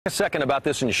A second about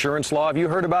this insurance law. Have you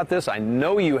heard about this? I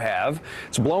know you have.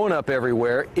 It's blowing up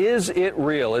everywhere. Is it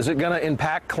real? Is it going to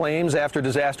impact claims after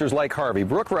disasters like Harvey?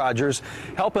 Brooke Rogers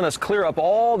helping us clear up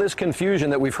all this confusion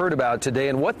that we've heard about today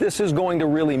and what this is going to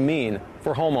really mean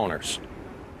for homeowners.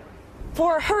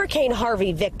 For Hurricane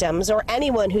Harvey victims or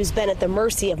anyone who's been at the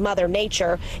mercy of Mother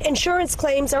Nature, insurance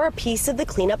claims are a piece of the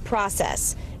cleanup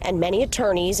process. And many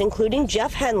attorneys, including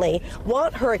Jeff Henley,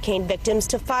 want hurricane victims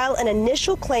to file an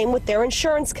initial claim with their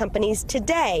insurance companies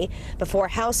today before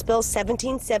House Bill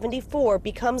 1774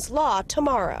 becomes law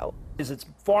tomorrow. It's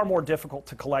far more difficult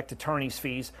to collect attorney's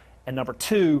fees, and number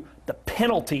two, the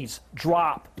penalties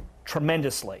drop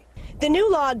tremendously. The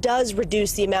new law does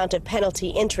reduce the amount of penalty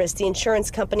interest the insurance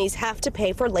companies have to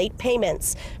pay for late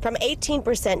payments, from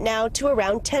 18% now to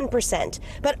around 10%,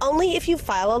 but only if you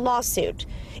file a lawsuit.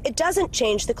 It doesn't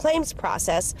change the claims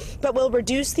process, but will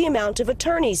reduce the amount of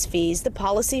attorney's fees the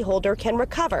policyholder can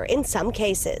recover in some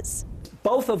cases.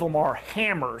 Both of them are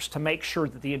hammers to make sure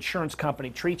that the insurance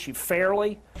company treats you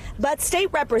fairly. But State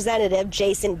Representative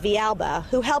Jason Villalba,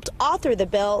 who helped author the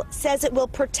bill, says it will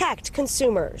protect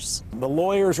consumers. The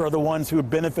lawyers are the ones who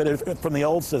benefited from the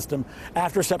old system.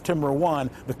 After September 1,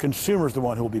 the consumer's the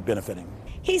one who will be benefiting.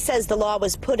 He says the law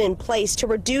was put in place to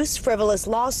reduce frivolous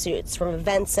lawsuits from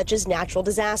events such as natural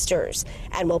disasters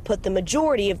and will put the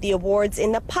majority of the awards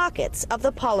in the pockets of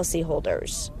the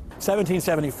policyholders.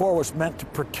 1774 was meant to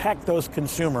protect those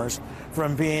consumers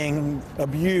from being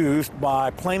abused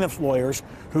by plaintiffs' lawyers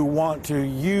who want to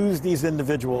use these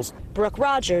individuals. Brooke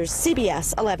Rogers,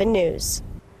 CBS 11 News.